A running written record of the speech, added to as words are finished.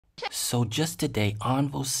So just today,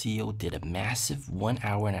 ONVO CEO did a massive 1.5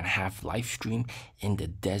 hour live stream in the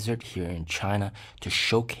desert here in China to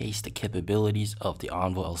showcase the capabilities of the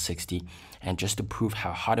ONVO L60. And just to prove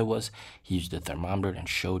how hot it was, he used the thermometer and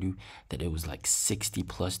showed you that it was like 60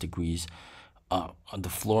 plus degrees. The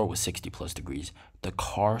floor was 60 plus degrees. The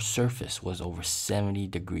car surface was over 70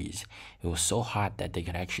 degrees. It was so hot that they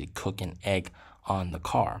could actually cook an egg on the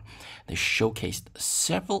car. They showcased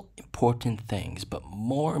several important things, but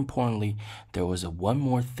more importantly, there was one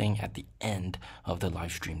more thing at the end of the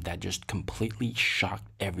live stream that just completely shocked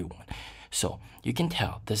everyone. So you can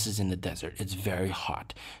tell this is in the desert. It's very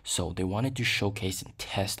hot. So they wanted to showcase and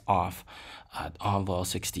test off ONVO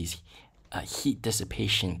L60's heat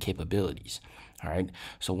dissipation capabilities. All right.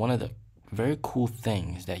 So one of the very cool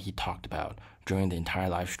things that he talked about during the entire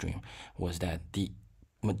live stream was that the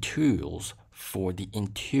materials for the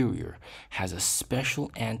interior has a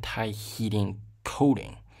special anti-heating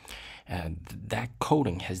coating. And that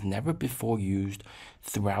coating has never before used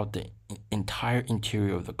throughout the entire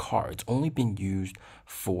interior of the car. It's only been used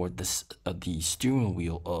for the steering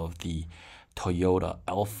wheel of the Toyota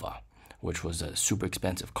Alpha, which was a super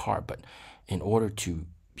expensive car. But in order to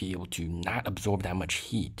be able to not absorb that much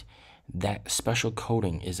heat, that special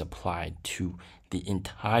coating is applied to the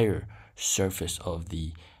entire surface of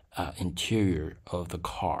the interior of the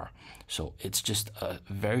car. So it's just a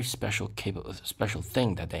very special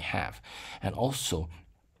thing that they have. And also,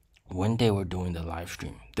 when they were doing the live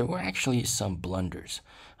stream, there were actually some blunders,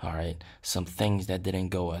 all right, some things that didn't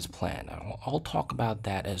go as planned. I'll talk about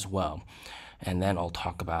that as well. And then I'll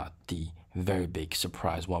talk about the very big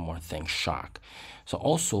surprise, one more thing, shock. So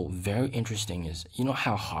also very interesting is, you know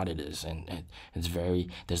how hot it is, and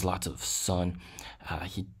there's lots of sun.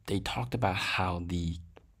 They talked about how the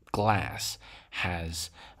glass has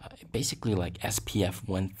basically like SPF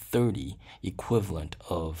 130 equivalent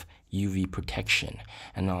of UV protection.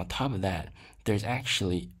 And on top of that,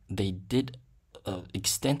 they did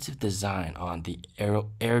extensive design on the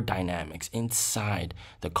aerodynamics inside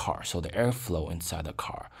the car, so the airflow inside the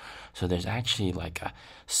car. So there's actually like a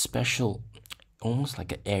special, almost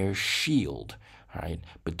like an air shield, right,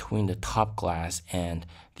 between the top glass and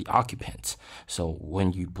the occupants. So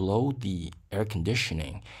when you blow the air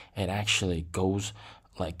conditioning, it actually goes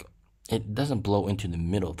like, it doesn't blow into the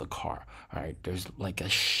middle of the car, right? There's like a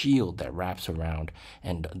shield that wraps around,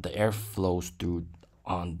 and the air flows through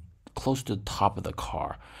on close to the top of the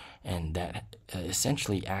car, and that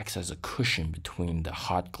essentially acts as a cushion between the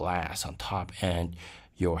hot glass on top and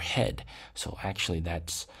your head. So actually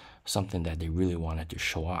that's something that they really wanted to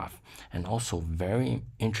show off. And also very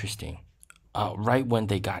interesting, right when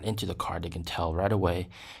they got into the car, they can tell right away,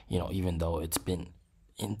 you know, even though it's been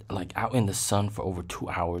out in the sun for over 2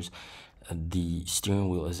 hours, the steering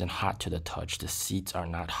wheel isn't hot to the touch, the seats are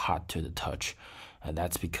not hot to the touch.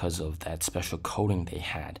 That's because of that special coating they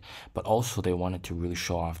had. But also they wanted to really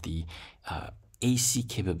show off the AC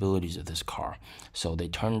capabilities of this car. So they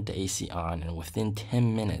turned the AC on, and within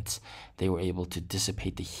 10 minutes, they were able to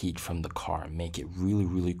dissipate the heat from the car and make it really,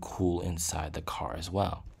 really cool inside the car as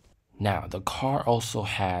well. Now, the car also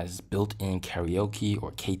has built-in karaoke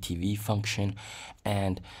or KTV function,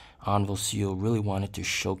 and ONVO CEO really wanted to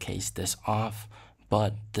showcase this off.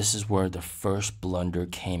 But this is where the first blunder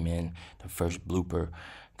came in, the first blooper.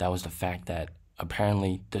 That was the fact that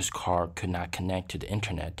apparently this car could not connect to the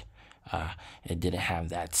internet. It didn't have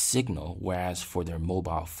that signal, whereas for their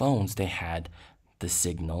mobile phones, they had the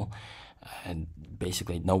signal. And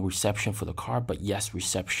basically no reception for the car, but yes,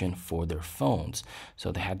 reception for their phones.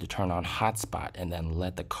 So they had to turn on hotspot and then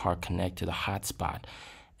let the car connect to the hotspot.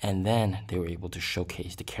 And then they were able to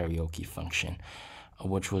showcase the karaoke function,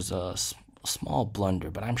 which was a small blunder,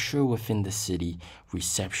 but I'm sure within the city,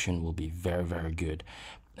 reception will be very, very good.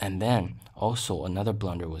 And then also another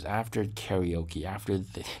blunder was after karaoke, after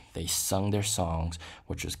they sung their songs,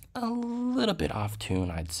 which was a little bit off tune,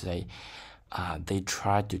 I'd say, they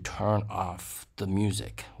tried to turn off the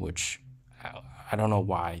music, which I don't know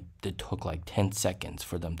why it took like 10 seconds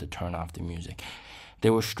for them to turn off the music. They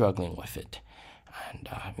were struggling with it, and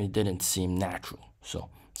it didn't seem natural. So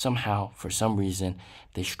somehow, for some reason,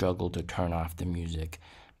 they struggled to turn off the music,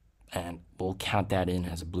 and we'll count that in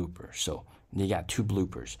as a blooper. So they got 2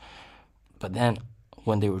 bloopers. But then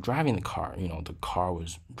when they were driving the car, you know, the car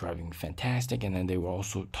was driving fantastic, and then they were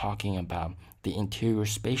also talking about the interior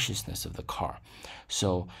spaciousness of the car.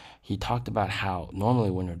 So he talked about how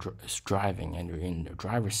normally when you're driving and you're in the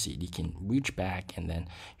driver's seat, you can reach back and then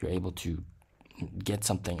you're able to get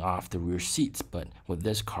something off the rear seats. But with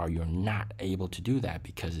this car, you're not able to do that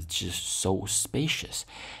because it's just so spacious.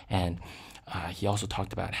 And he also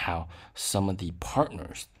talked about how some of the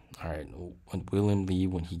partners, all right, willingly,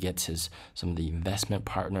 when he gets some of the investment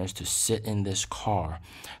partners to sit in this car,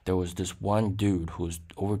 there was this one dude who was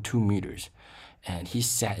over 2 meters, and he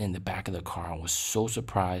sat in the back of the car and was so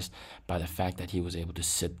surprised by the fact that he was able to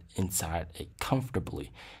sit inside it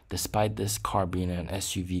comfortably. Despite this car being an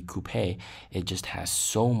SUV coupe, it just has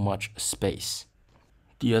so much space.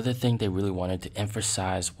 The other thing they really wanted to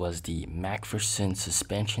emphasize was the McPherson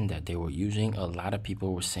suspension that they were using. A lot of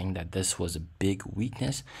people were saying that this was a big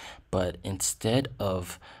weakness, but instead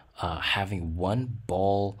of having one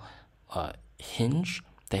ball hinge,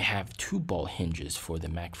 they have 2 ball hinges for the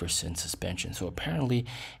McPherson suspension. So apparently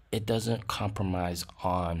it doesn't compromise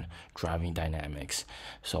on driving dynamics.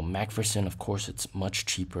 So McPherson, of course, it's much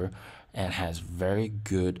cheaper and has very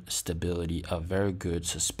good stability, a very good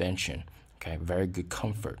suspension. Okay, very good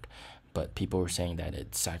comfort, but people were saying that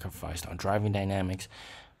it sacrificed on driving dynamics,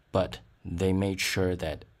 but they made sure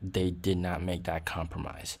that they did not make that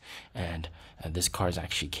compromise. And this car is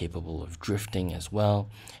actually capable of drifting as well.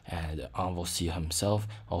 And ONVO CEO himself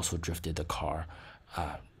also drifted the car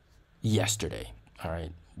yesterday, all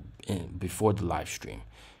right, before the live stream.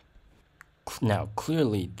 Now,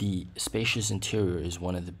 clearly, the spacious interior is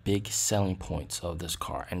one of the big selling points of this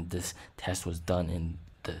car, and this test was done in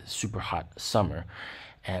the super hot summer.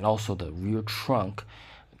 And also the rear trunk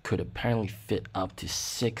could apparently fit up to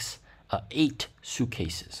 8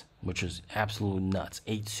 suitcases, which is absolutely nuts.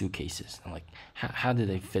 8 suitcases. I'm like, how did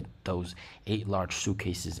they fit those 8 large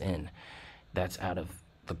suitcases in? That's out of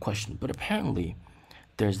the question. But apparently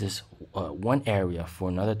there's this one area for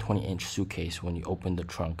another 20-inch suitcase when you open the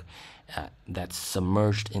trunk that's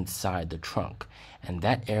submerged inside the trunk, and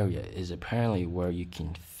that area is apparently where you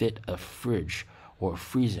can fit a fridge or a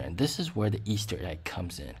freezer. And this is where the Easter egg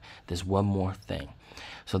comes in. There's one more thing.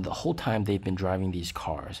 So the whole time they've been driving these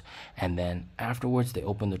cars, and then afterwards they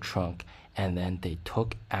opened the trunk, and then they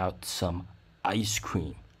took out some ice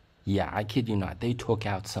cream. Yeah, I kid you not, they took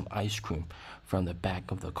out some ice cream from the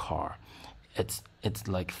back of the car. It's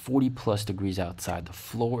like 40 plus degrees outside. The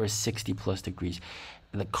floor is 60 plus degrees.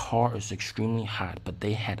 The car is extremely hot, but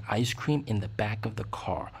they had ice cream in the back of the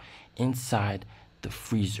car, inside the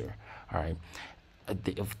freezer. All right.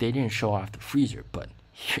 If they didn't show off the freezer, but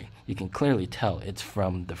here you can clearly tell it's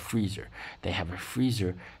from the freezer. They have a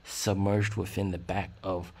freezer submerged within the back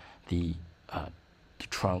of the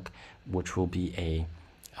trunk, which will be a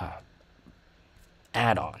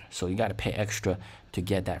add-on. So you got to pay extra to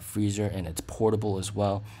get that freezer, and it's portable as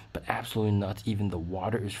well. But absolutely nuts. Even the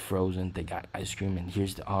water is frozen. They got ice cream, and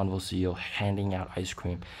here's the ONVO CEO handing out ice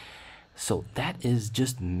cream. So that is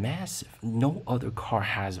just massive. No other car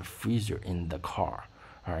has a freezer in the car.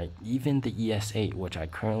 All right, even the ES8, which I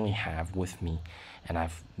currently have with me, and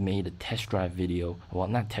I've made a test drive video, well,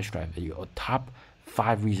 not test drive video, a top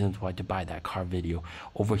 5 reasons why to buy that car video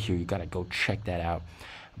over here. You gotta go check that out.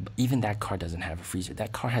 But even that car doesn't have a freezer.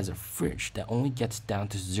 That car has a fridge that only gets down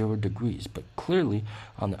to 0 degrees. But clearly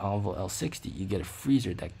on the ONVO L60, you get a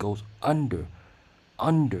freezer that goes under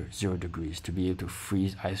 0 degrees to be able to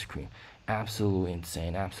freeze ice cream. Absolutely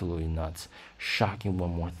insane, absolutely nuts. Shocking.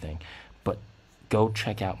 One more thing, but go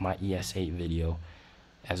check out my ES8 video.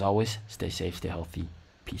 As always, stay safe, stay healthy.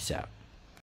 Peace out.